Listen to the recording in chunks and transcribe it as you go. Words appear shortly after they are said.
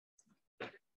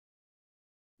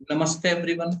Namaste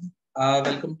everyone.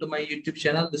 Welcome to my YouTube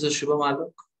channel. This is Shubham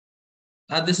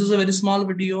Alock. This is a very small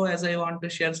video as I want to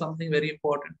share something very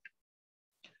important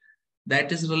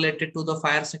that is related to the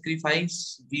fire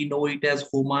sacrifice. We know it as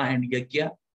homa and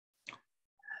yagya.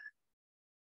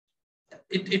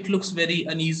 It looks very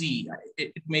uneasy.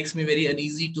 It makes me very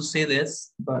uneasy to say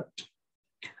this, but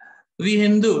we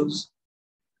Hindus,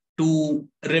 to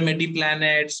remedy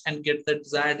planets and get the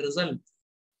desired result,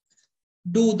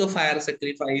 do the fire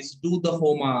sacrifice, do the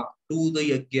homa, do the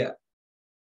yagya.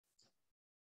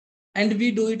 And we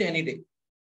do it any day.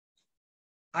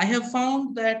 I have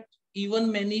found that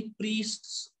even many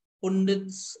priests,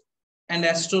 pundits, and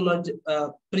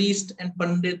priests and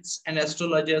pundits and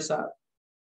astrologers are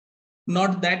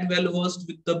not that well versed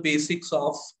with the basics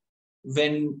of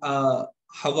when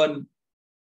havan,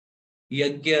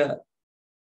 yagya.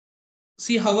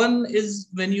 See, havan is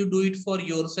when you do it for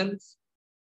yourself.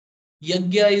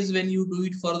 Yagya is when you do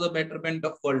it for the betterment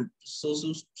of world. So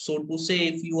to say,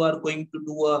 if you are going to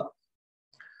do a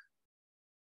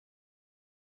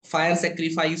fire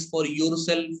sacrifice for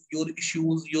yourself, your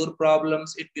issues, your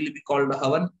problems, it will be called a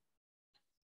havan.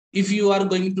 If you are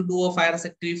going to do a fire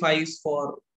sacrifice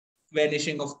for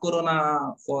vanishing of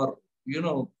corona, for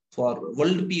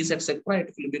world peace, etc.,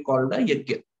 it will be called a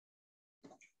yagya.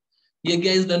 Yagya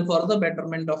is done for the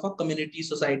betterment of a community,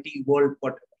 society, world,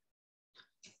 whatever.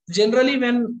 Generally,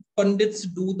 when pundits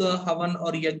do the havan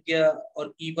or yagya, or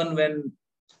even when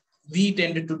we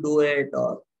tend to do it,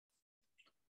 or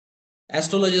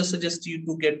astrologers suggest you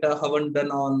to get a havan done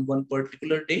on one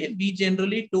particular day, we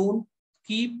generally don't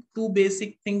keep two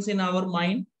basic things in our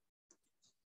mind.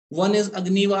 One is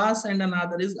Agni Vaas and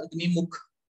another is Agni Mukha.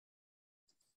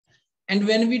 And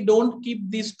when we don't keep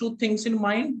these two things in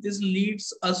mind, this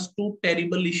leads us to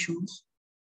terrible issues.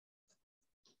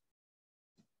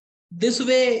 This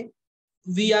way,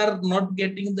 we are not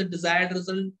getting the desired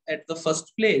result at the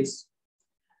first place.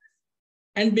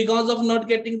 And because of not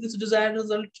getting this desired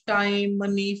result, time,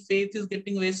 money, faith is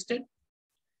getting wasted.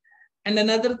 And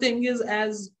another thing is,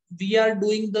 as we are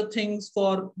doing the things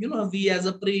for, we as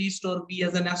a priest or we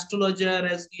as an astrologer,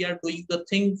 as we are doing the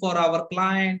thing for our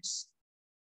clients,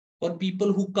 for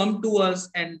people who come to us,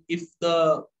 and if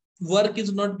the work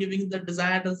is not giving the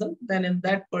desired result, then in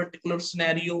that particular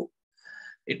scenario,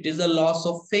 it is a loss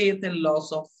of faith and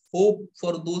loss of hope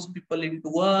for those people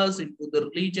into us, into the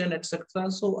religion,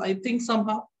 etc. So I think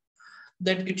somehow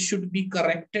that it should be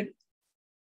corrected.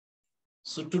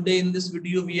 So today in this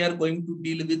video, we are going to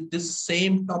deal with this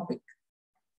same topic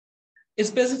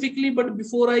specifically. But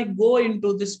before I go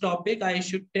into this topic, I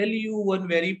should tell you one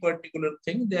very particular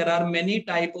thing. There are many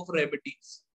types of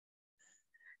remedies.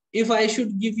 If I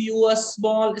should give you a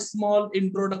small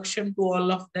introduction to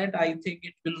all of that, I think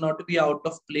it will not be out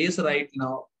of place right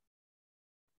now.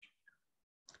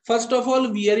 First of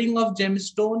all, wearing of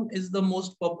gemstone is the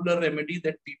most popular remedy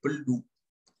that people do.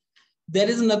 There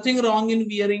is nothing wrong in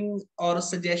wearing or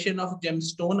suggestion of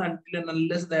gemstone until and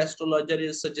unless the astrologer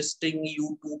is suggesting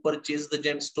you to purchase the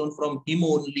gemstone from him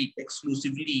only,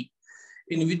 exclusively,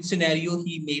 in which scenario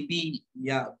he may be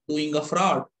doing a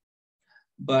fraud.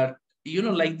 But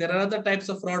like there are other types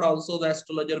of fraud also. The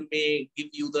astrologer may give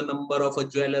you the number of a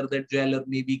jeweler, that jeweler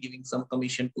may be giving some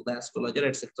commission to the astrologer,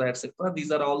 etc., etc.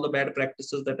 These are all the bad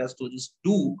practices that astrologers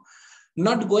do.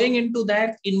 Not going into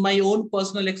that, in my own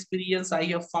personal experience, I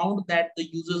have found that the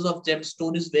uses of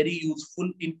gemstone is very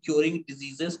useful in curing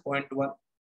diseases, point one.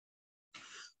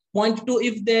 Point two,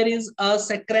 if there is a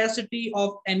scarcity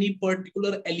of any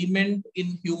particular element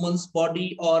in human's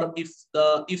body, or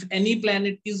if any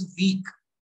planet is weak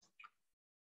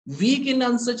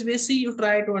in such way, see, you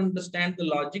try to understand the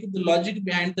logic. The logic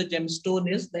behind the gemstone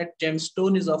is that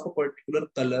gemstone is of a particular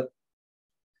color.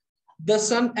 The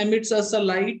sun emits us a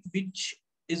light which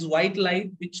is white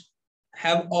light, which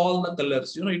have all the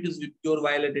colors. It is pure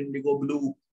violet, indigo,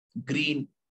 blue, green,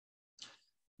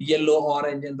 yellow,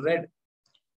 orange, and red.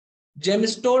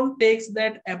 Gemstone takes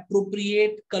that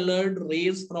appropriate colored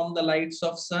rays from the lights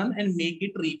of sun and make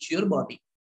it reach your body.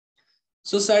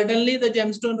 So certainly the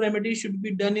gemstone remedy should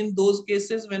be done in those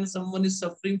cases when someone is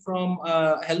suffering from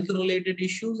health-related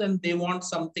issues and they want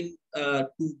something to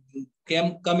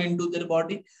come into their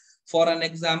body. For an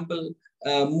example,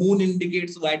 moon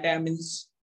indicates vitamins,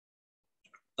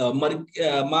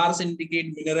 Mars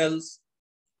indicates minerals,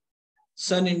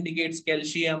 sun indicates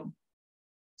calcium,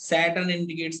 Saturn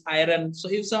indicates iron. So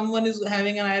if someone is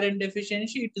having an iron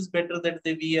deficiency, it is better that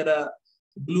they wear a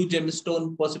blue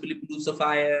gemstone, possibly blue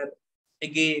sapphire,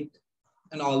 agate,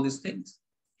 and all these things.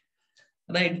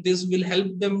 right? This will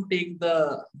help them take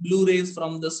the blue rays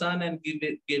from the sun and give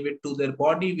it to their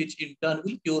body, which in turn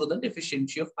will cure the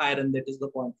deficiency of iron. That is the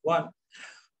point one.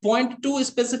 Point two,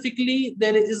 specifically,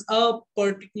 there is a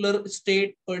particular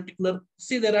state,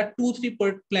 see, there are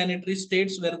 2-3 planetary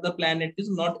states where the planet is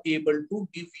not able to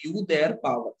give you their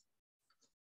power.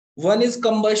 One is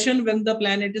combustion. When the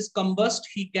planet is combust,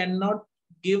 he cannot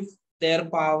give their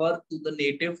power to the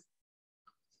native,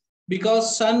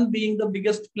 because sun being the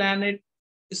biggest planet,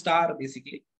 star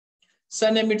basically,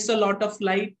 sun emits a lot of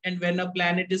light, and when a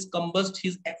planet is combust,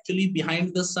 he's actually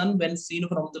behind the sun when seen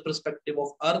from the perspective of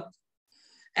Earth.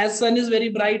 As sun is very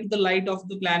bright, the light of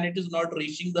the planet is not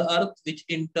reaching the Earth, which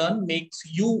in turn makes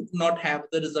you not have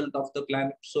the result of the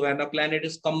planet. So when a planet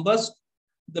is combust,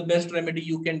 the best remedy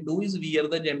you can do is wear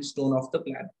the gemstone of the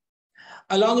planet.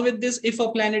 Along with this, if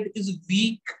a planet is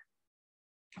weak,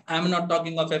 I'm not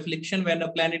talking of affliction. When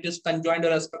a planet is conjoined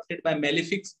or aspected by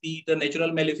malefics, be it a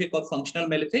natural malefic or functional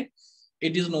malefic,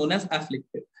 it is known as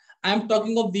afflicted. I'm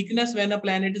talking of weakness when a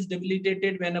planet is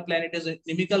debilitated, when a planet is in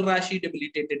inimical Rashi,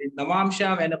 debilitated in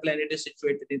Navamsha, when a planet is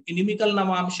situated in inimical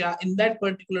Navamsha. In that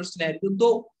particular scenario,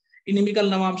 though inimical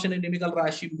Navamsha and inimical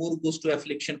Rashi more goes to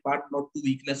affliction part, not to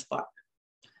weakness part.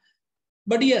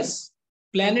 But yes,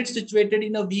 planets situated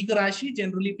in a weak Rashi,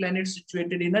 generally planets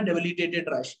situated in a debilitated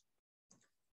Rashi.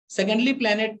 Secondly,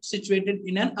 planet situated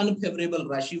in an unfavorable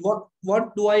Rashi.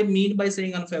 What do I mean by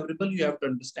saying unfavorable? You have to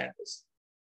understand this.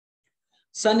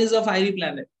 Sun is a fiery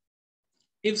planet.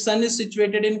 If sun is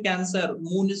situated in Cancer,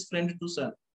 moon is friend to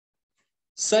sun.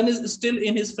 Sun is still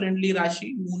in his friendly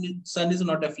Rashi, sun is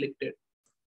not afflicted.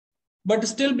 But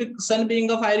still, sun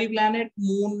being a fiery planet,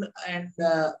 moon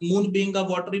being a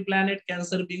watery planet,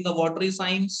 Cancer being a watery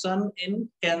sign, sun in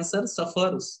Cancer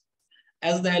suffers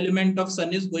as the element of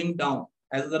sun is going down,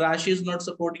 as the Rashi is not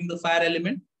supporting the fire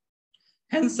element.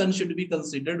 Hence, sun should be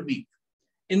considered weak.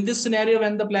 In this scenario,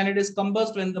 when the planet is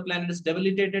combust, when the planet is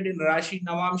debilitated in Rashi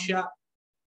Navamsha,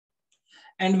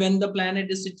 and when the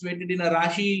planet is situated in a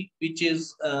Rashi which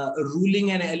is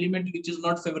ruling an element which is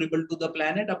not favorable to the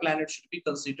planet, a planet should be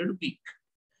considered weak.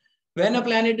 When a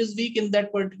planet is weak, in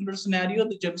that particular scenario,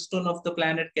 the gemstone of the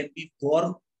planet can be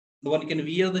worn. One can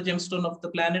wear the gemstone of the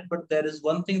planet, but there is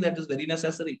one thing that is very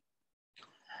necessary.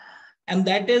 And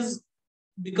that is,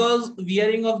 because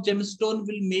wearing of gemstone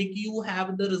will make you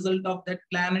have the result of that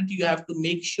planet, you have to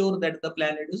make sure that the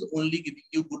planet is only giving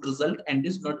you good result and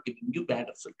is not giving you bad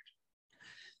result.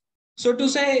 So to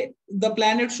say the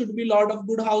planet should be lord of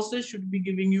good houses, should be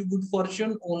giving you good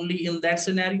fortune, only in that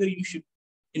scenario you should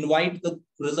invite the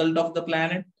result of the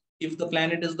planet. If the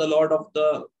planet is the lord of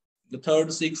the 3rd,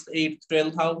 6th, 8th,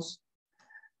 12th house,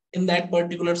 in that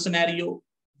particular scenario,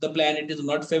 the planet is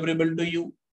not favorable to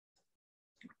you.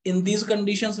 In these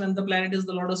conditions, when the planet is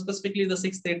the lord of specifically the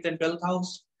 6th, 8th, and 12th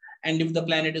house, and if the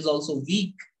planet is also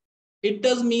weak, it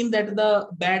does mean that the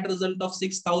bad result of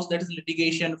 6th house, that is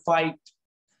litigation, fight,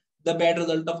 the bad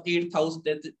result of 8th house,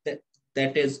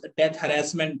 that is death,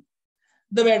 harassment,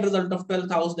 the bad result of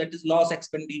 12th house, that is loss,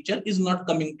 expenditure, is not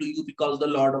coming to you because the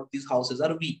lord of these houses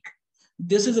are weak.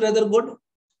 This is rather good,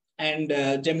 and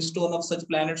gemstone of such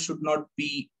planets should not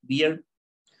be weird.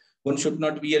 One should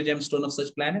not wear gemstone of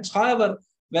such planets. However,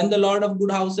 when the lord of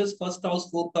good houses, 1st house,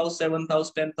 4th house, 7th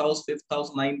house, 10th house, 5th house,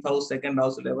 9th house, 2nd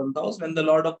house, 11th house, when the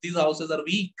lord of these houses are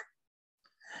weak,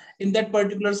 in that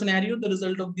particular scenario, the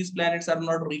result of these planets are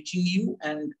not reaching you.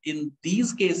 And in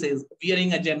these cases,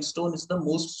 wearing a gemstone is the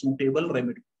most suitable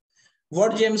remedy.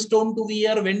 What gemstone to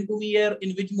wear, when to wear,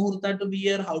 in which muhurta to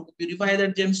wear, how to purify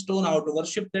that gemstone, how to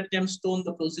worship that gemstone,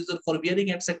 the procedure for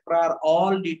wearing, etc., are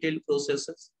all detailed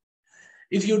processes.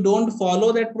 If you don't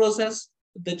follow that process,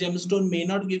 the gemstone may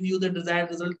not give you the desired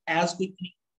result as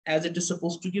quickly as it is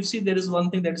supposed to give. See, there is one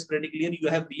thing that is pretty clear. You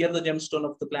have wear the gemstone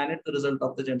of the planet, the result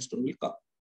of the gemstone will come.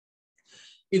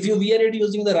 If you wear it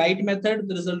using the right method,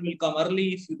 the result will come early.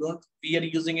 If you don't wear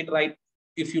using it right,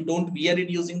 if you don't wear it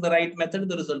using the right method,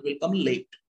 the result will come late.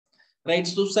 Right?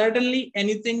 So certainly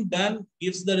anything done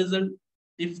gives the result.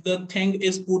 If the thing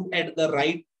is put at the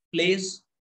right place,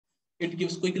 it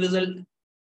gives quick result.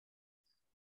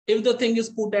 If the thing is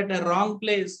put at a wrong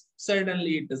place,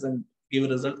 certainly it doesn't give a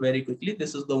result very quickly.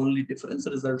 This is the only difference.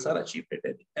 Results are achieved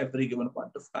at every given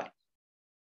point of time.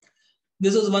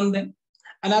 This is one thing.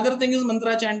 Another thing is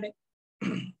mantra chanting.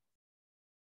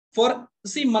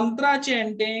 Mantra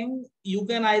chanting, you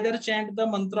can either chant the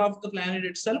mantra of the planet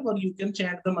itself, or you can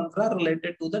chant the mantra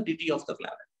related to the deity of the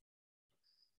planet.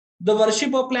 The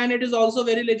worship of planet is also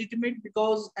very legitimate,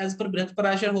 because as per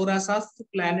Brihadsparashar Horasastra,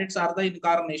 planets are the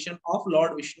incarnation of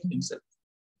Lord Vishnu himself.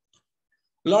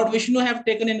 Lord Vishnu have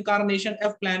taken incarnation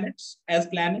of planets as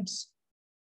planets.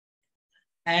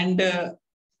 And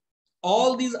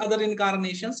All these other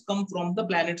incarnations come from the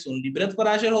planets only. Brihat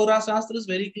Parashar Hora Shastra is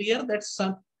very clear that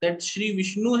that Shri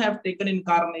Vishnu have taken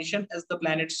incarnation as the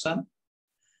planet sun.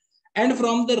 And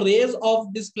from the rays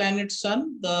of this planet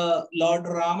sun, the Lord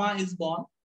Rama is born.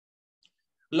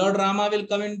 Lord Rama will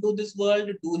come into this world,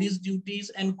 do his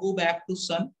duties and go back to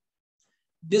sun.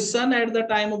 This sun at the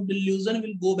time of delusion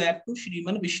will go back to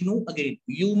Shriman Vishnu again.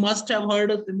 You must have heard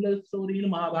a similar story in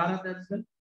Mahabharata as well,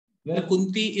 where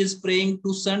Kunti is praying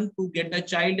to sun to get a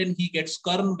child and he gets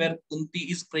Karn, where Kunti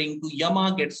is praying to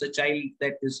Yama, gets a child,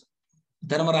 that is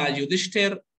Dharmaraj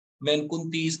Yudhishthir, when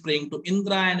Kunti is praying to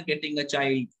Indra and getting a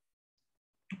child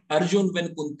Arjun,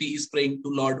 when Kunti is praying to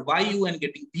Lord Vayu and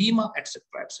getting Bhima, etc.,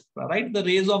 etc. Right? The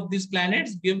rays of these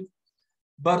planets give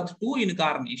birth to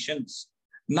incarnations.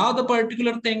 Now the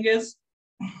particular thing is,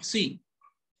 see,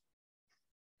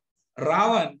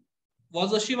 Ravan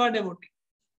was a Shiva devotee.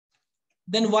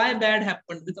 Then why bad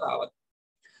happened with Ravan?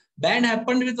 Bad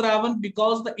happened with Ravan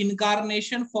because the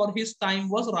incarnation for his time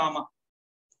was Rama.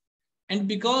 And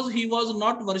because he was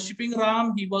not worshipping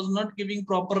Ram, he was not giving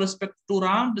proper respect to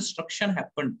Ram, destruction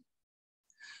happened.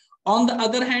 On the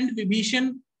other hand,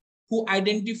 Vibhishan, who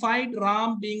identified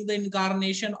Ram being the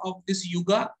incarnation of this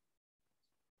Yuga,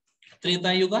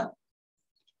 Treta Yuga,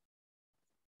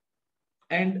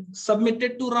 and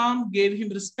submitted to Ram, gave him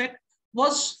respect,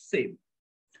 was saved.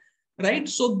 Right?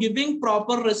 So giving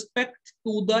proper respect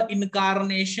to the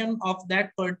incarnation of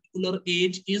that particular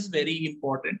age is very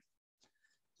important.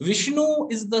 Vishnu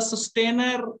is the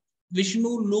sustainer. Vishnu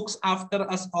looks after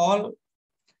us all.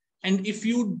 And if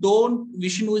you don't,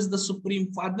 Vishnu is the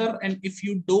Supreme Father. And if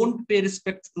you don't pay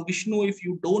respect to Vishnu, if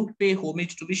you don't pay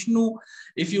homage to Vishnu,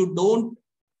 if you don't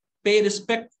pay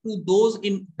respect to those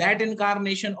in that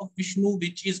incarnation of Vishnu,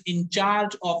 which is in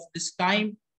charge of this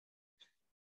time,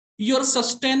 your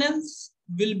sustenance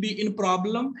will be in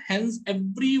problem. Hence,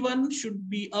 everyone should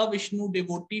be a Vishnu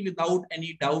devotee without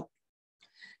any doubt.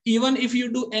 Even if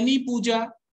you do any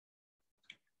puja,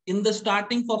 in the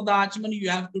starting for the Achman, you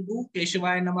have to do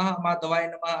Keshavaya Namaha,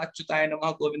 Madhavaya Namaha, Achyutaya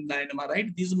Namaha, Govindaya Namaha,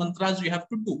 right? These mantras you have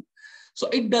to do. So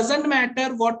it doesn't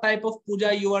matter what type of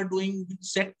puja you are doing, which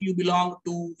sect you belong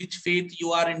to, which faith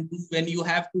you are into. When you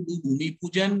have to do Bhumi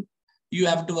Pujan, you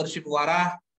have to worship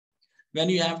Vara. When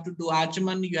you have to do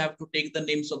Achman, you have to take the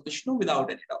names of Vishnu without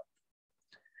any doubt.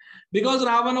 Because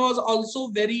Ravana was also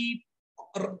very,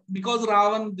 because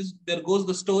Ravan, there goes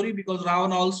the story, because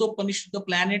Ravan also punished the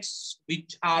planets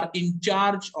which are in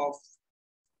charge of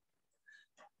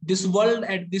this world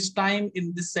at this time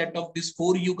in this set of these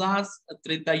 4 yugas,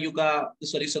 Treta Yuga,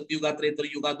 sorry, Satyuga, Treta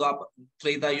Yuga,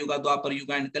 Dwapar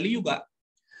Yuga, and Kali Yuga.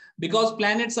 Because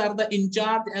planets are the in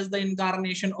charge as the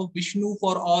incarnation of Vishnu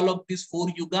for all of these 4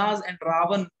 yugas, and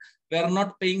Ravan were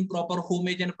not paying proper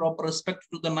homage and proper respect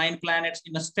to the 9 planets.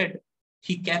 Instead,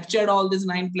 he captured all these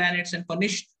 9 planets and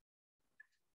punished.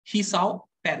 He saw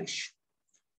perish.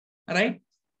 Right?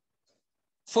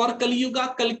 For Kali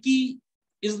Yuga, Kalki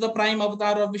is the prime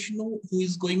avatar of Vishnu who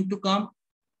is going to come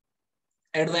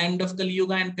at the end of Kali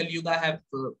Yuga, and Kali Yuga have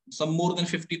some more than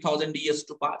 50,000 years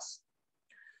to pass.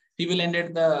 He will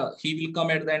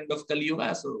come at the end of Kali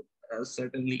Yuga. So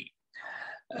certainly,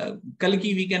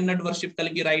 Kalki, we cannot worship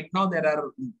Kalki right now. There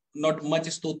are not much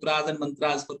stotras and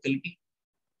mantras for Kalki.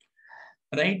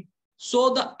 Right?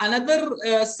 So the another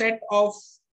set of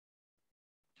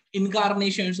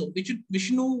incarnations of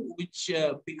Vishnu, which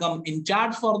become in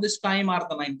charge for this time, are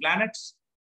the 9 planets.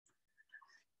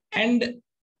 And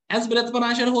as Brihat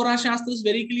Parashar Hora Shastra is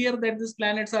very clear that these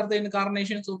planets are the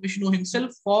incarnations of Vishnu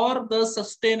himself for the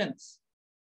sustenance.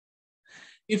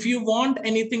 If you want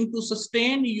anything to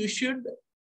sustain, you should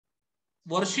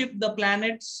worship the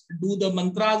planets, do the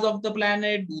mantras of the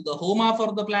planet, do the homa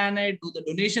for the planet, do the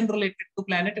donation related to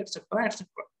planet, etc., etc.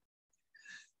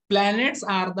 Planets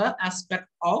are the aspect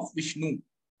of Vishnu,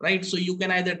 right? So you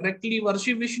can either directly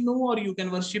worship Vishnu or you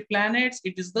can worship planets.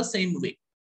 It is the same way.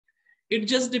 It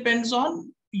just depends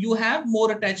on you have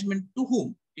more attachment to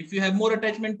whom. If you have more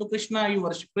attachment to Krishna, you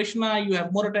worship Krishna. You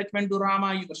have more attachment to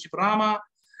Rama, you worship Rama.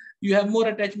 You have more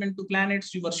attachment to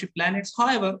planets, you worship planets.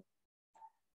 However,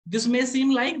 this may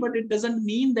seem like, but it doesn't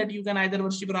mean that you can either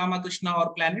worship Rama, Krishna,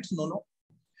 or planets. No, no.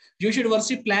 You should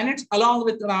worship planets along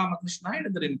with Rama, Krishna, and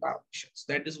other incarnations.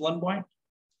 That is one point.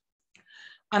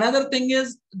 Another thing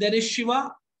is there is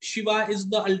Shiva. Shiva is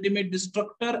the ultimate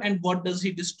destructor. And what does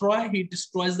he destroy? He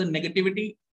destroys the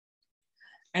negativity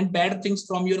and bad things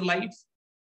from your life.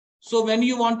 So when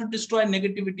you want to destroy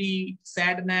negativity,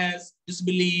 sadness,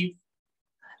 disbelief,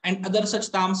 and other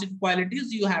such tamasic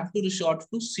qualities, you have to resort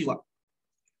to Shiva.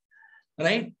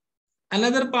 Right?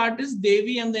 Another part is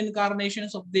Devi and the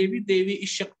incarnations of Devi. Devi is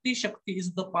Shakti. Shakti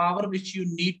is the power which you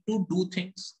need to do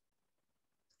things.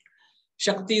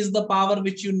 Shakti is the power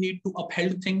which you need to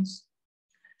uphold things.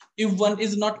 If one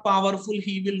is not powerful,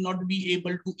 he will not be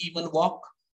able to even walk.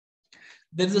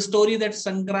 There is a story that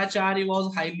Sankaracharya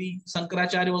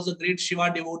was a great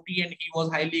Shiva devotee and he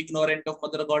was highly ignorant of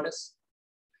Mother Goddess.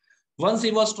 Once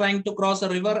he was trying to cross a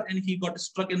river and he got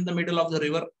stuck in the middle of the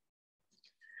river.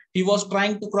 He was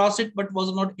trying to cross it but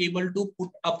was not able to put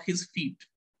up his feet.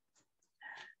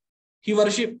 He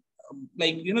worshipped,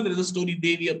 there is a story,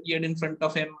 Devi appeared in front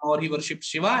of him, or he worshipped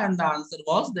Shiva, and the answer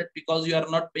was that because you are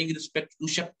not paying respect to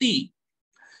Shakti,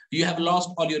 you have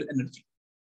lost all your energy.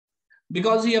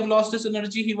 Because he have lost his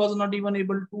energy, he was not even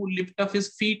able to lift up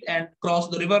his feet and cross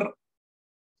the river.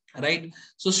 Right?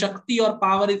 So Shakti or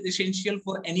power is essential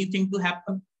for anything to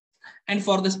happen. And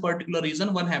for this particular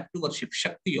reason, one have to worship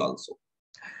Shakti also.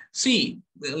 See,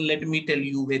 let me tell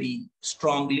you very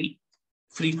strongly,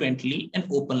 frequently and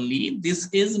openly, this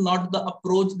is not the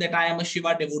approach that I am a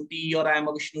Shiva devotee or I am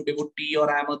a Vishnu devotee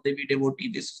or I am a Devi devotee.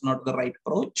 This is not the right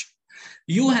approach.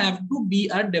 You have to be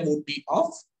a devotee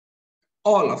of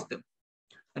all of them.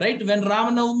 Right? When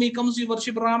Ram Navami comes, you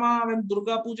worship Rama. When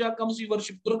Durga Puja comes, you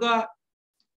worship Durga.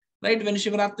 Right? When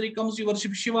Shivratri comes, you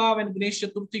worship Shiva. When Ganesh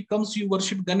Chaturthi comes, you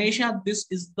worship Ganesha. This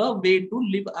is the way to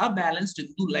live a balanced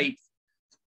Hindu life.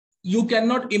 You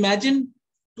cannot imagine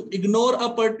to ignore a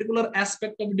particular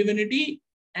aspect of divinity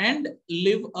and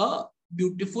live a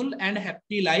beautiful and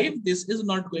happy life. This is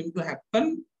not going to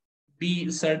happen. Be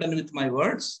certain with my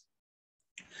words.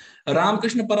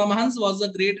 Ramakrishna Paramahans was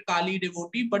a great Kali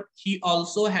devotee, but he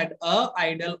also had an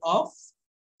idol of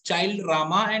child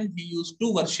Rama and he used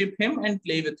to worship him and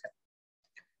play with him.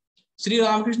 Sri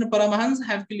Ramakrishna Paramahans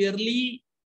have clearly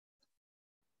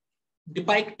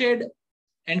depicted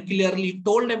and clearly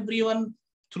told everyone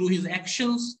through his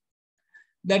actions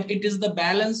that it is the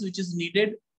balance which is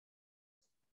needed.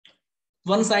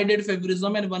 One-sided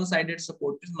favorism and one-sided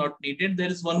support is not needed.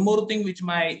 There is one more thing which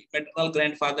my maternal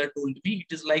grandfather told me.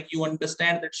 It is like you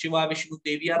understand that Shiva, Vishnu,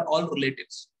 Devi are all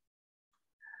relatives.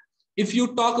 If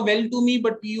you talk well to me,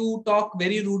 but you talk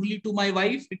very rudely to my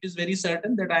wife, it is very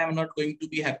certain that I am not going to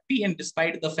be happy. And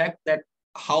despite the fact that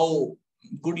how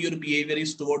good your behavior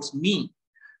is towards me,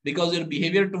 because your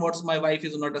behavior towards my wife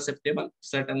is not acceptable,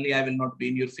 certainly I will not be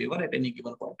in your favor at any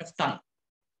given point of time.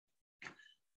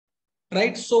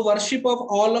 Right? So worship of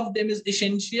all of them is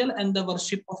essential and the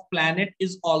worship of planet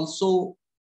is also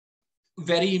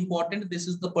very important. This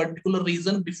is the particular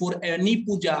reason before any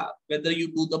puja, whether you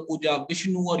do the puja of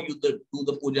Vishnu or you do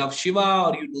the puja of Shiva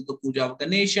or you do the puja of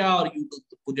Ganesha or you do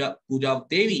the puja of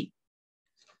Devi,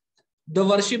 the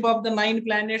worship of the 9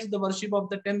 planets, the worship of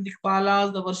the 10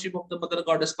 Dikpalas, the worship of the Mother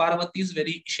Goddess Parvati is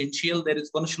very essential. There is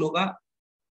one shloka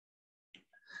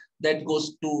that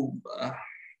goes to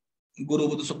Guru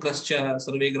Buddha Sukrascha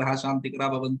Sarve Graha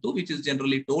Shantikara Bhavantu, which is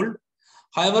generally told.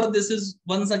 However, this is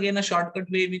once again a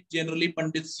shortcut way which generally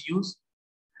Pandits use.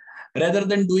 Rather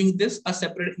than doing this, a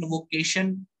separate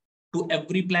invocation to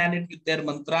every planet with their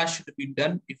mantra should be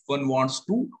done if one wants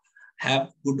to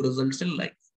have good results in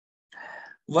life.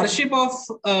 Worship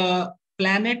of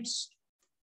planets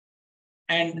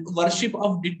and worship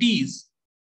of deities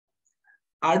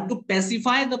are to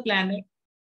pacify the planet.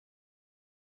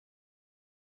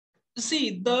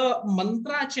 See, the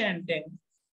mantra chanting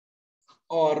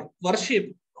or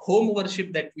worship, home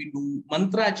worship that we do,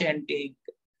 mantra chanting,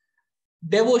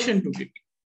 devotion to deity,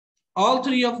 all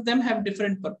 3 of them have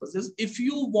different purposes. If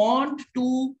you want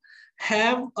to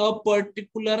have a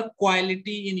particular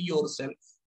quality in yourself,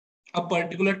 a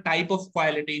particular type of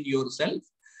quality in yourself,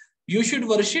 you should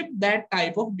worship that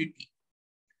type of deity.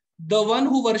 The one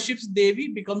who worships Devi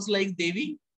becomes like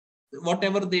Devi.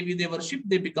 Whatever Devi they worship,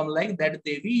 they become like that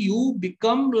Devi. You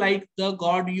become like the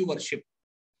God you worship.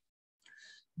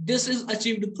 This is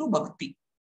achieved through bhakti,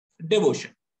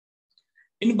 devotion.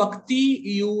 In bhakti,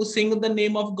 you sing the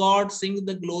name of God, sing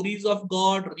the glories of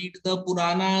God, read the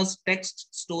Puranas, text,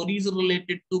 stories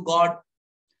related to God.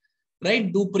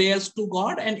 Right? Do prayers to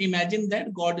God and imagine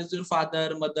that God is your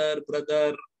father, mother,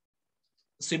 brother,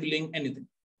 sibling, anything.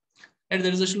 And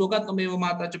there is a shloka, Tameva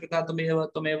Mata Chapita Tameva,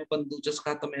 Tameva Bandhu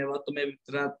Chaska Tameva,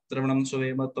 Tameva Travanam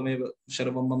Sovema, Tameva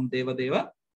Sharvamam Deva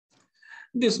Deva.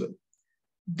 This way.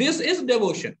 This is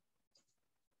devotion.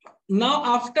 Now,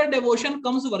 after devotion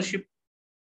comes worship.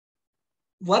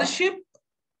 Worship,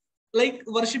 like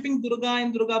worshipping Durga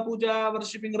in Durga Puja,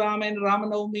 worshipping Rama in Rama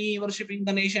Navami, worshipping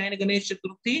Ganesha in Ganesh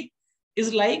Chaturthi,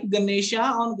 is like Ganesha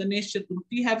on Ganesh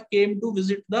Chaturthi have came to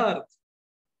visit the earth.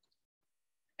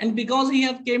 And because he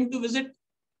have came to visit,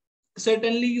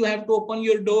 certainly you have to open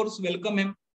your doors, welcome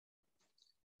him.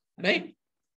 right?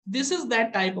 This is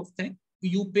that type of thing.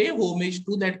 You pay homage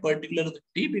to that particular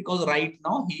deity because right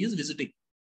now he is visiting.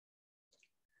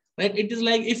 Right? It is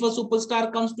like if a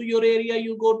superstar comes to your area,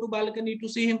 you go to balcony to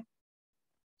see him.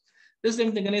 The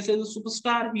same thing. Ganesh is a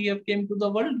superstar. He have came to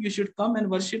the world. You should come and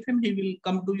worship him. He will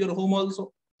come to your home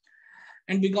also.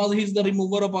 And because he's the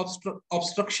remover of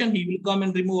obstruction, he will come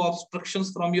and remove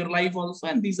obstructions from your life also.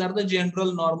 And these are the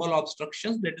general normal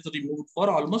obstructions that is removed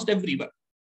for almost everyone.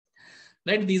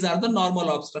 Right? These are the normal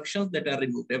obstructions that are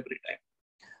removed every time.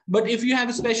 But if you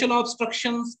have special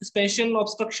obstructions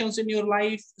in your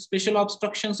life, special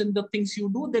obstructions in the things you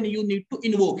do, then you need to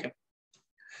invoke him.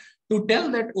 To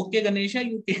tell that, okay, Ganesha,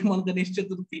 you came on Ganesh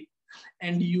Chaturthi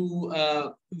and you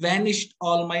vanished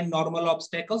all my normal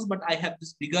obstacles, but I have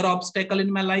this bigger obstacle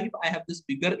in my life. I have this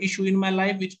bigger issue in my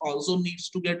life, which also needs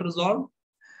to get resolved.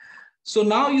 So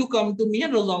now you come to me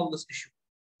and resolve this issue.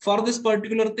 For this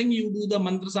particular thing, you do the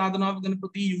mantra sadhana of Ganapati,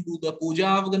 you do the puja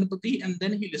of Ganapati, and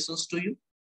then he listens to you,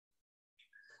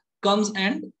 comes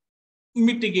and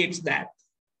mitigates that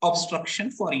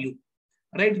obstruction for you.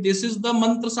 Right? This is the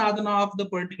mantra sadhana of the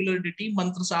particular deity.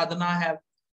 Mantra sadhana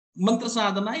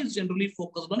is generally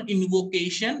focused on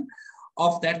invocation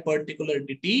of that particular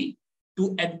deity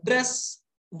to address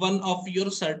one of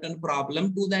your certain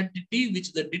problem to that deity,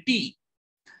 which the deity,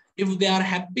 if they are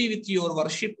happy with your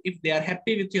worship, if they are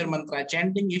happy with your mantra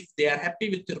chanting, if they are happy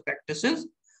with your practices,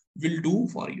 will do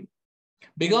for you.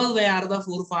 Because they are the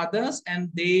forefathers and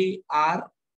they are,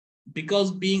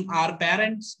 because being our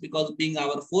parents, because being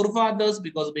our forefathers,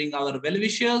 because being our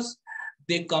well-wishers,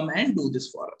 they come and do this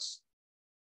for us.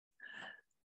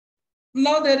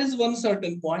 Now there is one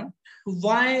certain point,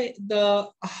 why the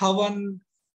havan,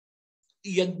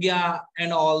 yagya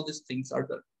and all these things are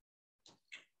done.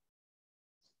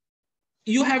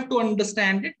 You have to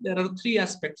understand it. There are three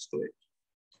aspects to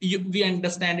it. We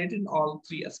understand it in all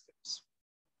three aspects.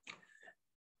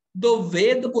 The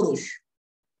Veda Purush,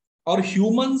 or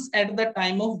humans at the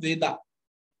time of Veda,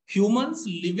 humans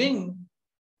living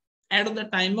at the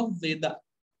time of Veda,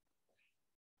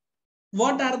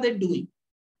 what are they doing?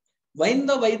 When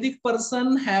the Vedic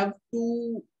person have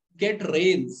to get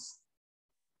rains,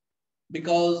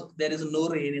 because there is no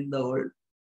rain in the world,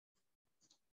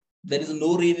 there is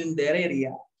no rain in their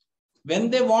area. When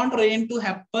they want rain to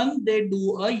happen, they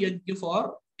do a yagya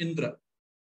for Indra.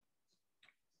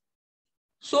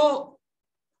 So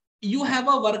you have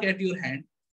a work at your hand.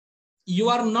 You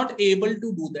are not able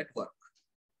to do that work.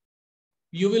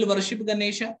 You will worship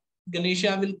Ganesha.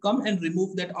 Ganesha will come and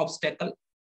remove that obstacle.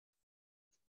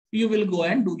 You will go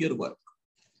and do your work.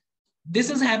 This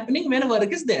is happening when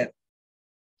work is there.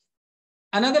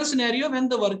 Another scenario when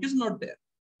the work is not there.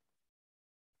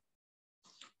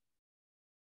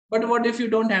 But what if you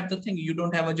don't have the thing? You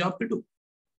don't have a job to do.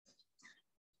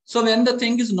 So when the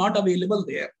thing is not available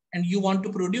there and you want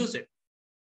to produce it,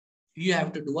 you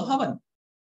have to do a havan.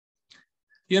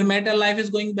 Your marital life is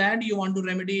going bad. You want to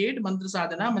remedy it. Mantra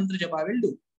sadhana, mantra japa will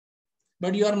do.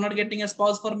 But you are not getting a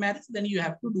spouse for marriage. Then you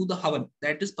have to do the havan.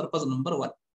 That is purpose number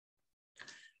one.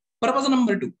 Purpose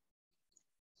number two.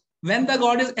 When the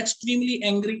god is extremely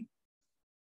angry,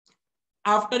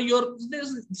 after your,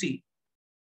 see,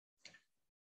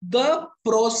 the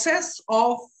process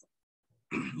of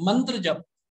mantra jap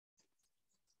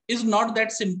is not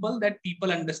that simple that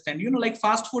people understand. You know, like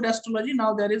fast food astrology,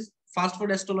 now there is fast food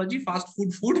astrology, fast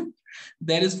food,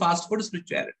 there is fast food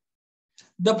spirituality.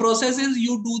 The process is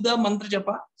you do the mantra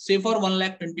japa, say for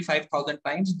 1,25,000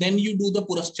 times, then you do the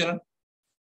purascharan,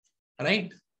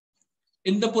 right?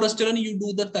 In the purascharan, you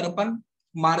do the tarpan,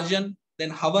 marjan,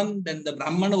 then havan, then the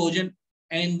brahman bhojan,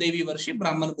 and in Devi worship,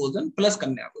 brahman bhojan plus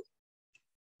kanya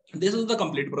bhojan. This is the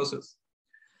complete process.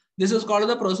 This is called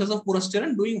the process of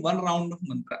purascharan, doing one round of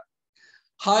mantra.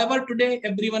 However, today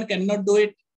everyone cannot do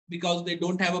it because they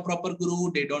don't have a proper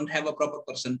guru, they don't have a proper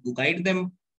person to guide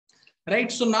them,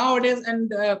 right? So nowadays,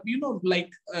 and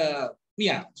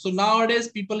so nowadays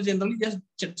people generally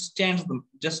just chant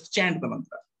the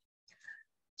mantra.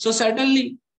 So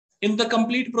certainly, in the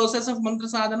complete process of mantra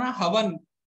sadhana, havan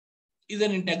is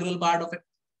an integral part of it.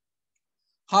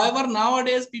 However,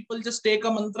 nowadays people just take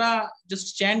a mantra,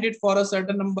 just chant it for a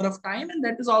certain number of time, and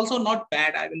that is also not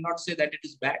bad. I will not say that it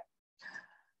is bad.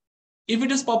 If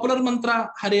it is popular mantra,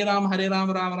 Hare Ram,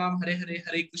 Ram Ram, Hare Hare,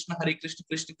 Hare Krishna,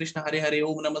 Krishna Krishna, Hare Hare,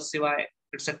 Om Namah Shivaya,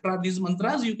 etc. These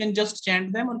mantras, you can just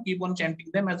chant them or keep on chanting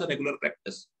them as a regular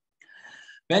practice.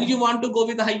 When you want to go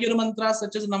with the higher mantras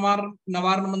such as Navarna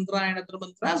mantra and other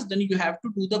mantras, then you have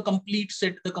to do the complete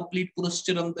set, the complete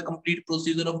purascharan, the complete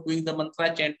procedure of doing the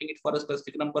mantra, chanting it for a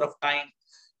specific number of time,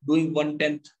 doing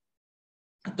 1/10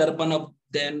 tarpan of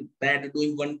then that,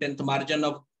 doing 1/10 marjan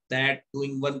of that,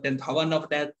 doing 1/10 havan of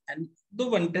that, and the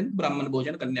 1/10 Brahman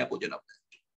Bhojan, Kanya Bhojan of that.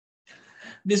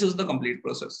 This is the complete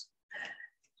process.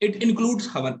 It includes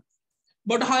havan.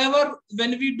 But however,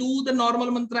 when we do the normal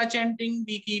mantra chanting,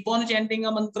 we keep on chanting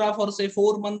a mantra for say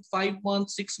 4 months, 5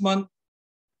 months, 6 months.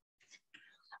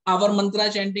 Our mantra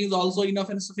chanting is also enough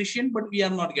and sufficient, but we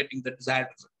are not getting the desired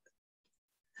result.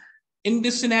 In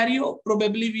this scenario,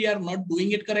 probably we are not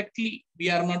doing it correctly. We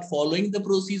are not following the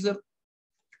procedure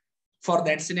for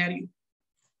that scenario.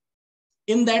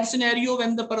 In that scenario,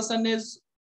 when the person is,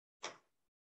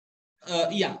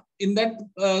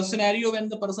 scenario, when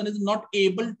the person is not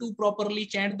able to properly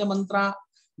chant the mantra,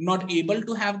 not able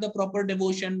to have the proper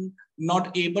devotion,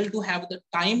 not able to have the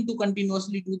time to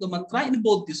continuously do the mantra, in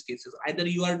both these cases, either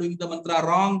you are doing the mantra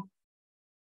wrong,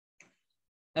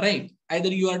 right?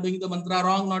 Either you are doing the mantra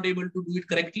wrong, not able to do it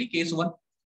correctly, case one,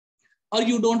 or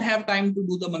you don't have time to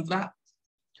do the mantra.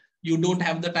 You don't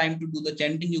have the time to do the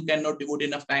chanting. You cannot devote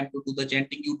enough time to do the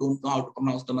chanting. You don't know how to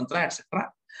pronounce the mantra,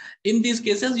 etc. In these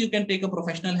cases, you can take a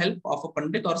professional help of a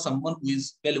pandit or someone who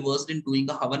is well versed in doing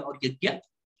a havan or yagya,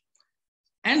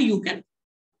 and you can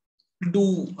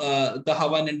do the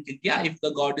havan and yagya. If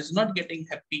the god is not getting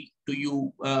happy to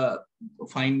you,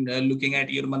 looking at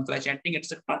your mantra chanting,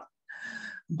 etc.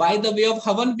 By the way of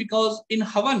havan, because in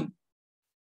havan,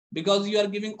 because you are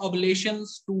giving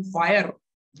oblations to fire,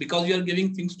 because you are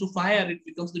giving things to fire, it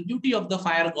becomes the duty of the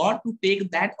fire god to take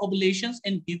that oblations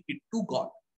and give it to God.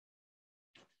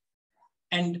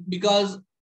 And because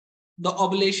the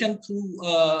oblation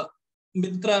through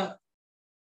Mitra,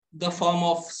 the form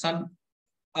of sun,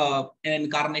 an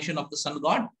incarnation of the sun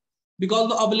god, because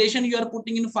the oblation you are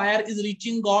putting in fire is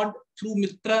reaching God through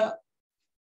Mitra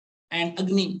and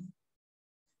Agni,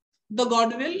 the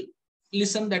God will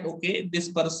listen that, okay, this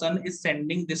person is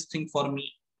sending this thing for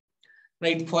me.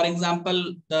 Right? For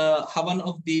example, the havan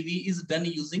of Devi is done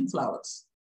using flowers.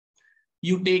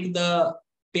 You take the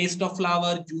paste of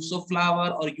flower, juice of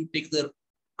flower, or you take the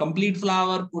complete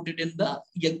flower, put it in the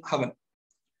havan.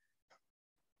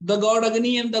 The god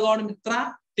Agni and the god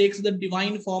Mitra takes the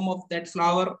divine form of that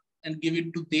flower and give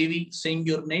it to Devi, saying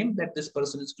your name, that this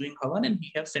person is doing havan and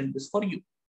he has sent this for you.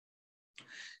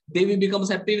 Devi becomes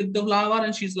happy with the flower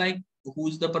and she's like, who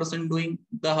is the person doing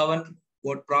the havan?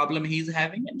 What problem he is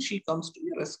having? And she comes to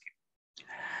your rescue.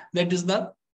 That is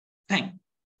the thing.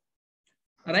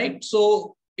 Right?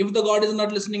 So if the god is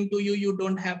not listening to you, you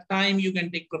don't have time, you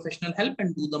can take professional help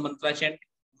and do the mantra chanting,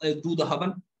 do the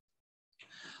havan.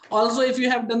 Also, if you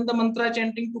have done the mantra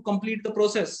chanting to complete the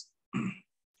process,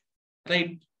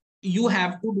 right, you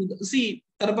have to do the, see,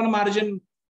 Tarpan margin,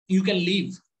 you can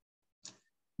leave.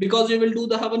 Because you will do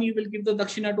the havan, you will give the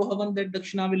dakshina to havan, that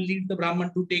dakshina will lead the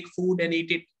Brahman to take food and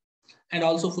eat it, and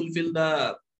also fulfill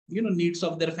the needs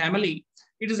of their family.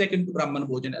 It is akin to Brahman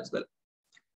Bhojan as well.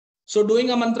 So doing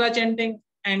a mantra chanting,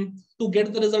 and to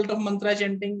get the result of mantra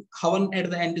chanting, havan at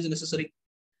the end is necessary.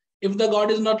 If the god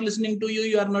is not listening to you,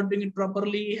 you are not doing it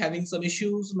properly, having some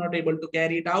issues, not able to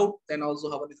carry it out, then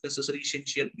also havan is necessary,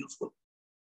 essential, useful.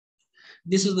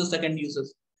 This is the second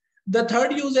uses. The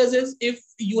third uses is if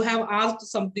you have asked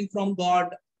something from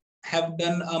God, have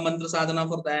done a mantra sadhana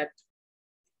for that,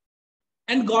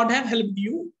 and God have helped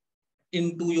you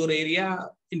into your area,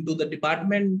 into the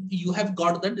department, you have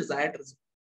got the desired result.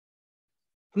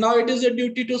 Now it is your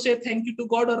duty to say thank you to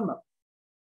God or not.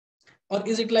 Or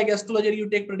is it like astrologer, you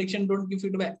take prediction, don't give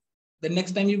feedback. The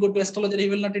next time you go to astrologer, he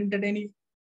will not entertain you.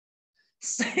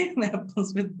 Same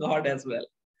happens with God as well.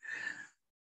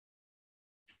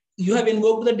 You have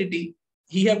invoked the deity,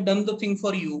 he have done the thing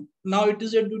for you. Now it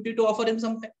is your duty to offer him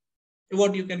something.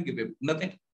 What you can give him?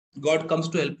 Nothing. God comes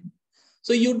to help you.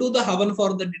 So you do the havan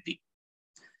for the deity.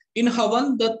 In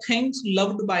havan, the things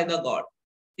loved by the god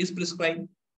is prescribed.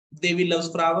 Devi loves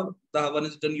flower, the havan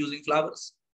is done using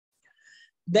flowers.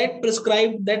 That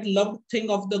prescribed, that loved thing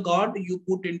of the god, you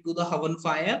put into the havan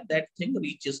fire, that thing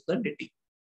reaches the deity.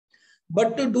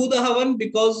 But to do the havan,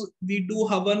 because we do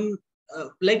havan,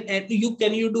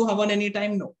 can you do havan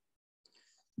anytime? No.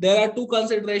 There are two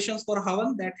considerations for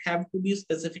havan that have to be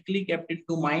specifically kept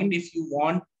into mind if you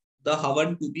want the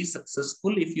havan to be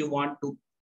successful, if you want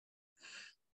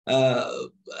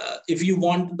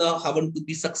the havan to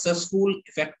be successful,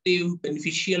 effective,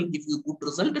 beneficial, give you good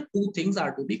result, two things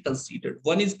are to be considered.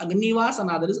 One is Agni Vaas,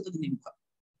 another is Agni Mukha.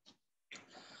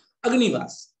 Agni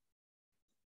Vaas.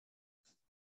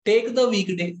 Take the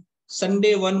weekday,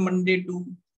 Sunday 1, Monday 2,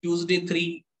 Tuesday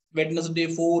 3, Wednesday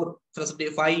 4, Thursday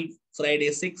 5,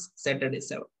 Friday 6, Saturday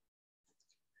 7.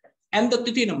 And the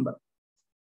Tithi number.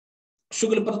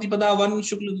 Shukla Pratipada 1,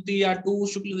 Shukla Dutiya 2,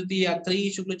 Shukla Dutiya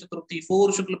 3, Shukla Chaturthi 4,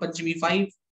 Shukla Panchami 5,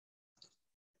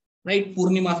 right?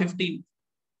 Purnima 15.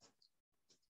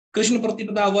 Krishna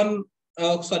Pratipada 1,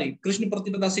 Krishna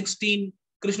Pratipada 16,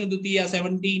 Krishna Dutiya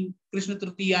 17, Krishna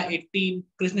Tritiya 18,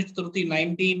 Krishna Chaturthi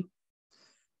 19,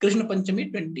 Krishna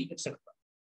Panchami 20, etc.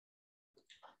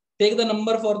 Take the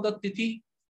number for the Tithi,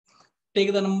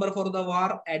 take the number for the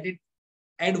Var,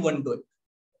 add 1 to it.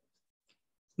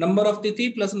 Number of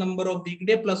Tithi plus number of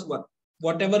weekday plus 1.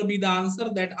 Whatever be the answer,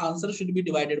 that answer should be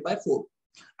divided by 4.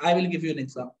 I will give you an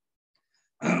example.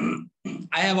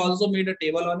 I have also made a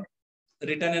table on it,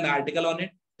 written an article on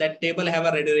it. That table have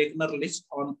a reckoner list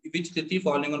on which Tithi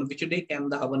falling on which day can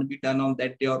the havan be done on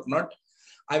that day or not.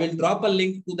 I will drop a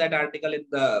link to that article in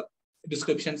the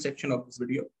description section of this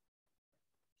video.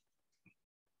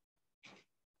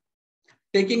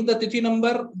 Taking the Tithi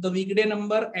number, the weekday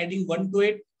number, adding 1 to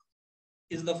it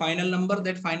is the final number.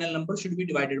 That final number should be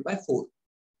divided by 4.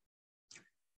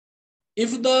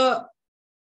 If the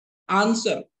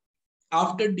answer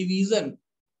after division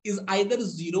is either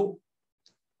 0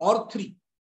 or 3,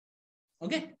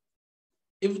 okay?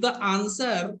 If the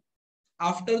answer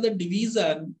after the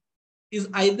division is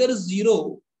either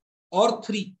 0 or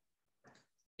 3,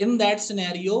 in that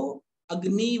scenario,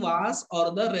 Agni Vaas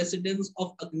or the residence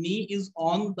of Agni is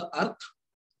on the earth.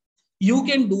 You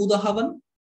can do the havan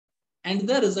and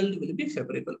the result will be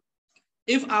favorable.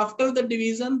 If after the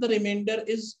division the remainder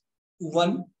is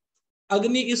 1,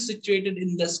 Agni is situated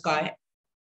in the sky,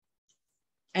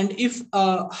 and if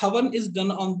havan is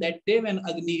done on that day when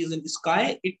Agni is in the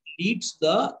sky, it leads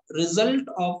to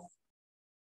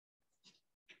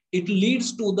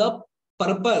the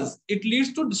purpose, it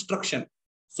leads to destruction.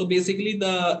 So basically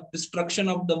the destruction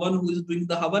of the one who is doing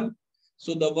the havan.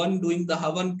 So the one doing the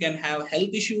havan can have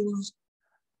health issues,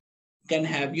 can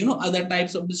have other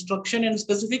types of destruction, and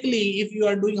specifically if you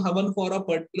are doing havan for a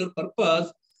particular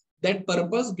purpose, that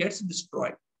purpose gets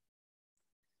destroyed.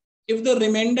 If the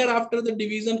remainder after the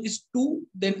division is 2,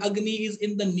 then Agni is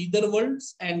in the nether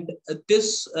worlds, and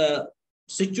this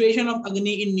situation of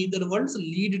Agni in nether worlds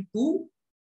lead to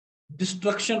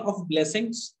destruction of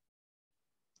blessings,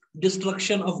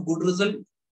 destruction of good result,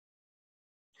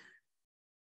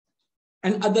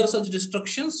 and other such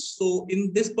destructions. So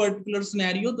in this particular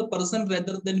scenario, the person,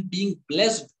 rather than being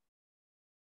blessed,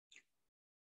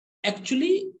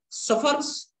 actually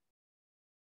suffers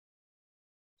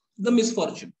the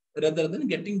misfortune rather than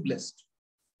getting blessed.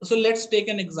 So let's take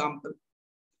an example.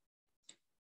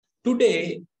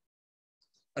 Today,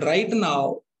 right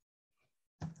now,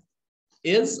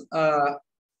 is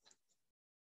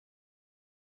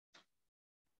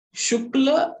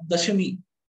Shukla Dashami.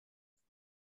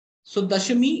 So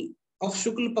Dashami of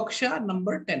Shukla Paksha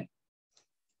number 10.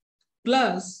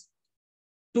 Plus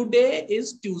today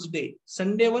is Tuesday.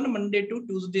 Sunday 1, Monday 2,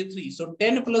 Tuesday 3. So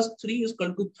 10 plus 3 is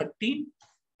equal to 13.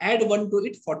 Add 1 to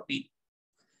it, 14.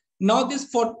 Now this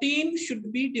 14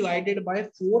 should be divided by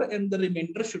 4 and the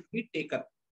remainder should be taken.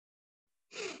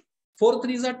 4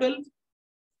 3s are 12.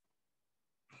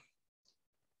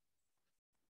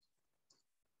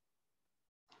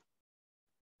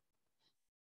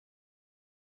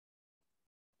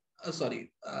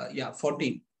 Yeah,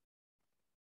 14.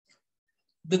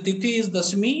 The Tithi is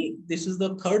Dashmi. This is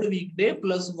the third weekday.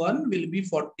 Plus 1 will be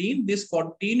 14. This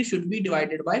 14 should be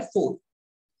divided by 4.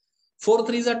 4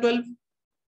 3s are 12.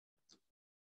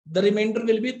 The remainder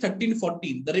will be 13,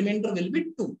 14. The remainder will be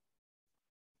 2.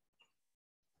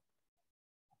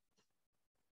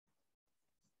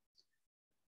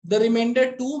 The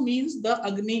remainder 2 means the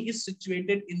Agni is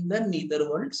situated in the nether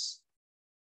worlds.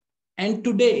 And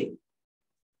today,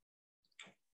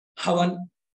 havan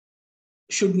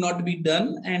should not be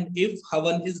done. And if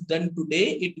havan is done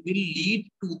today, it will lead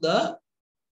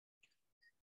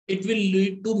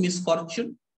to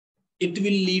misfortune. It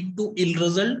will lead to ill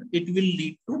result. It will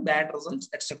lead to bad results,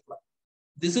 etc.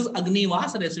 This is Agni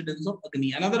Vaas, residence of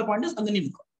Agni. Another point is Agni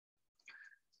Mukha.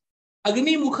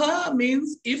 Agni Mukha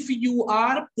means if you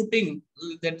are putting,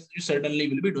 that you certainly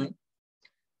will be doing,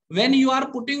 when you are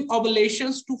putting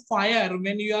oblations to fire,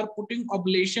 when you are putting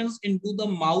oblations into the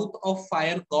mouth of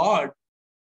fire god,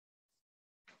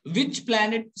 which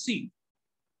planet, see,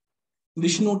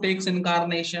 Vishnu takes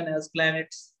incarnation as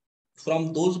planets.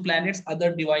 From those planets,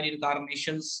 other divine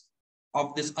incarnations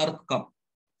of this earth come.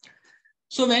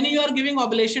 So when you are giving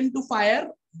oblation to fire,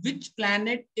 which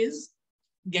planet is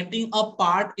getting a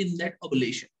part in that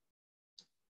oblation?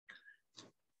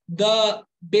 The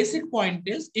basic point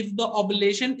is, if the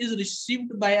oblation is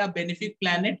received by a benefic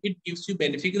planet, it gives you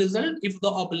benefic result. If the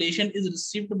oblation is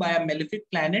received by a malefic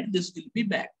planet, this will be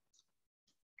bad.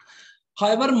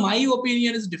 However, my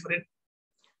opinion is different.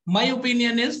 My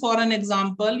opinion is, for an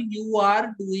example, you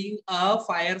are doing a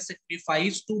fire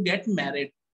sacrifice to get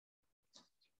married.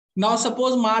 Now,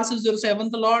 suppose Mars is your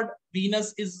seventh lord,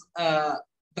 Venus is the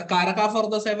Karaka for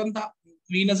the seventh house.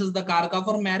 Venus is the Karaka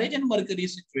for marriage, and Mercury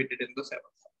is situated in the seventh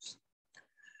house.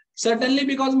 Certainly,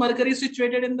 because Mercury is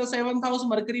situated in the seventh house,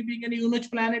 Mercury being an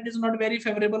eunuch planet is not very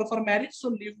favorable for marriage, so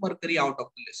leave Mercury out of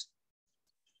the list.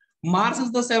 Mars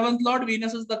is the seventh lord,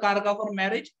 Venus is the Karaka for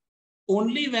marriage.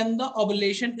 Only when the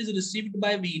oblation is received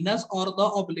by Venus or the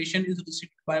oblation is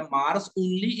received by Mars,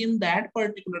 only in that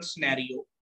particular scenario,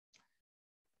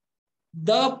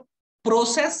 the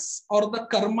process or the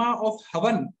karma of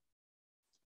havan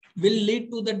will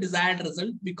lead to the desired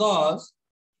result, because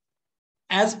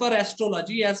as per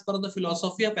astrology, as per the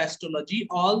philosophy of astrology,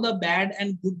 all the bad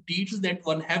and good deeds that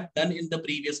one have done in the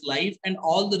previous life and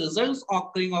all the results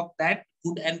occurring of that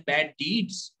good and bad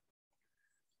deeds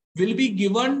will be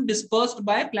given dispersed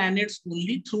by planets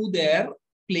only through their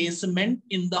placement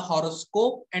in the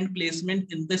horoscope and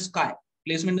placement in the sky.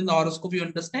 Placement in the horoscope, you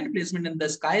understand, placement in the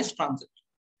sky is transit.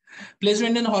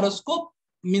 Placement in horoscope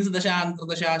means dasha,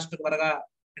 antardasha, ashtamangala,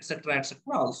 etc., etc.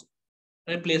 also.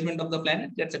 Placement of the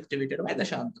planet gets activated by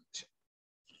dasha, antardasha.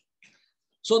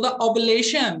 So the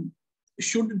oblation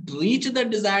should reach the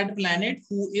desired planet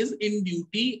who is in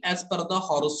duty as per the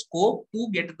horoscope to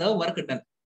get the work done,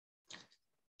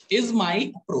 is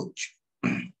my approach.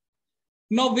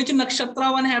 Now, which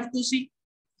nakshatra one have to see?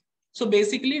 So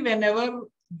basically, whenever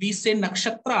we say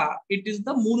nakshatra, it is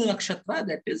the moon nakshatra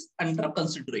that is under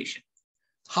consideration.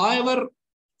 However,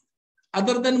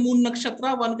 other than moon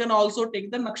nakshatra, one can also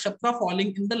take the nakshatra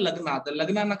falling in the lagna. The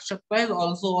lagna nakshatra is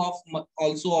also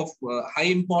of high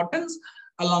importance,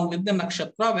 along with the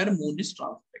nakshatra where moon is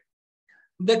transiting.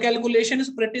 The calculation is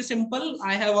pretty simple.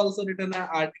 I have also written an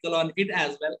article on it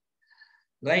as well,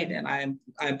 right? And I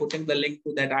am putting the link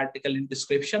to that article in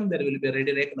description. There will be a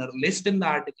redirect list in the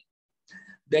article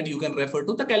that you can refer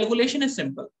to. The calculation is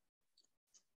simple.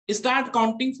 Start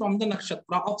counting from the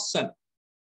nakshatra of sun.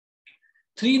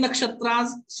 3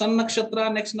 nakshatras, sun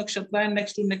nakshatra, next nakshatra, and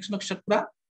next to next nakshatra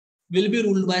will be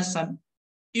ruled by sun.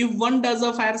 If one does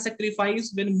a fire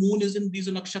sacrifice when moon is in these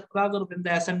nakshatras or when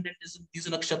the ascendant is in these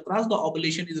nakshatras, the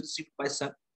oblation is received by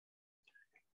sun.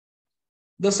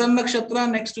 The sun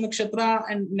nakshatra, next to nakshatra,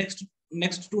 and next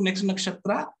to next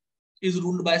nakshatra is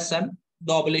ruled by sun.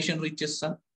 The oblation reaches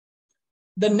sun.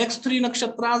 The next 3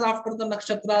 nakshatras after the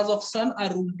nakshatras of sun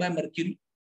are ruled by Mercury.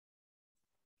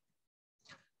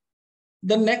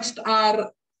 The next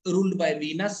are ruled by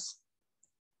Venus.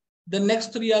 The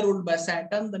next 3 are ruled by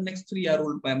Saturn. The next 3 are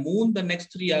ruled by Moon. The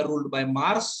next 3 are ruled by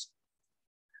Mars.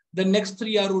 The next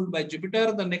 3 are ruled by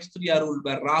Jupiter. The next 3 are ruled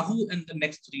by Rahu. And the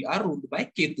next 3 are ruled by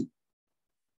Ketu.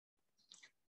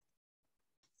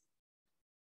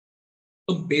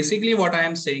 So basically what I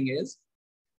am saying is,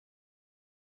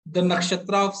 the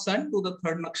nakshatra of sun to the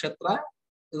 3rd nakshatra,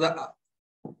 the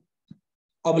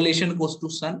oblation goes to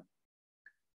sun.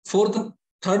 3rd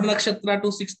nakshatra to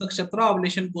 6th nakshatra,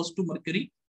 oblation goes to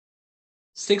Mercury.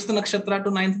 6th nakshatra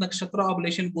to 9th nakshatra,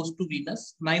 oblation goes to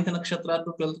Venus. 9th nakshatra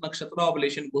to 12th nakshatra,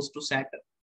 oblation goes to Saturn.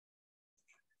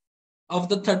 Of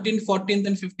the 13th, 14th,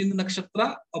 and 15th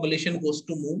nakshatra, oblation goes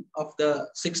to Moon. Of the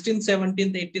 16th,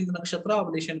 17th, 18th nakshatra,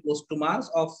 oblation goes to Mars.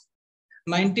 Of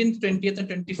 19th, 20th, and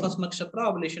 21st nakshatra,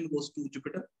 oblation goes to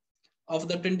Jupiter. Of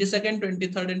the 22nd,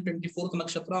 23rd, and 24th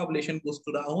nakshatra, oblation goes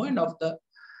to Rahu. And of the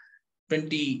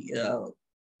 25th,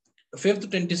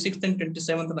 26th, and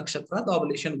 27th nakshatra, the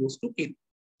oblation goes to Ketu.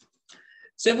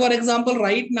 Say, for example,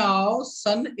 right now,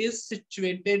 sun is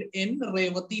situated in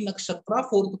Revati nakshatra,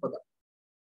 4th pada.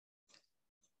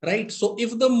 Right? So,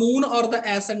 if the moon or the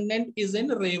ascendant is in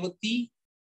Revati,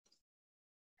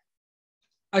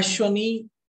 Ashwani,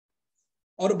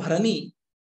 or Bharani,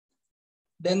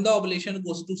 then the oblation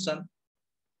goes to sun.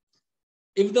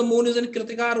 If the moon is in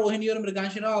Kritika, Rohini, or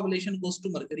Mriganshira, oblation goes to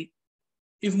Mercury.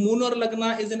 If moon or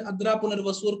lagna is in Adra,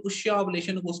 Punarvasu, or Pushya,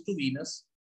 oblation goes to Venus.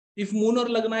 If moon or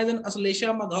lagna is in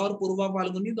Aslesha, Magha, or Purva,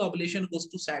 Falguni, the oblation goes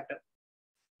to Saturn.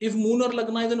 If moon or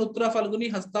lagna is in Uttara,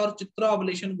 Falguni, Hasta, or Chitra,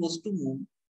 oblation goes to Moon.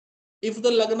 If the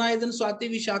lagna is in Swati,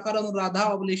 Vishakha, or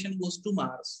Radha, oblation goes to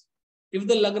Mars. If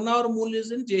the lagna or moon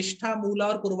is in Jeshtha,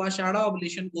 Mula, or Purvashada,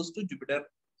 oblation goes to Jupiter.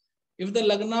 If the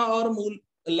lagna or moon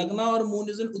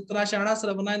is in Uttarashada,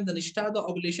 Sravana, and Dhanishta, the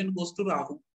oblation goes to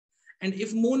Rahu. And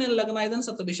if moon and lagna is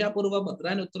in Satabisha, Purva,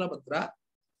 Bhadra, and Uttara Bhadra,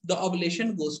 the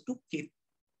oblation goes to Ketu.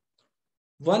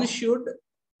 One should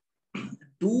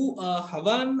do a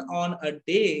havan on a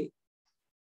day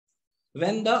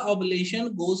when the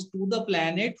oblation goes to the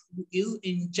planet who is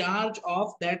in charge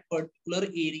of that particular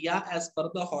area as per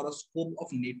the horoscope of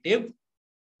native.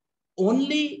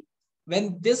 Only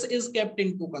when this is kept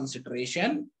into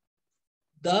consideration,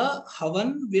 the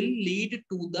havan will lead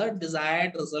to the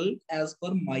desired result as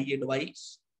per my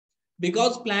advice.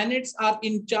 Because planets are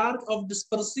in charge of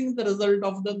dispersing the result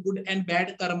of the good and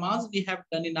bad karmas we have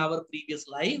done in our previous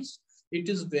lives, it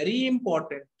is very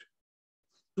important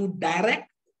to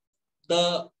direct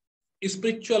the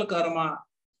spiritual karma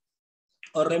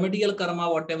or remedial karma,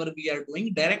 whatever we are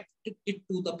doing, direct it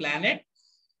to the planet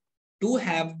to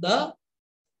have the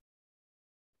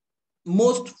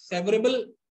most favorable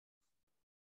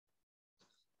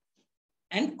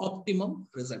and optimum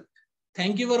result.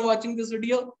 Thank you for watching this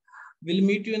video. We'll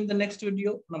meet you in the next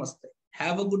video. Namaste.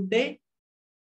 Have a good day.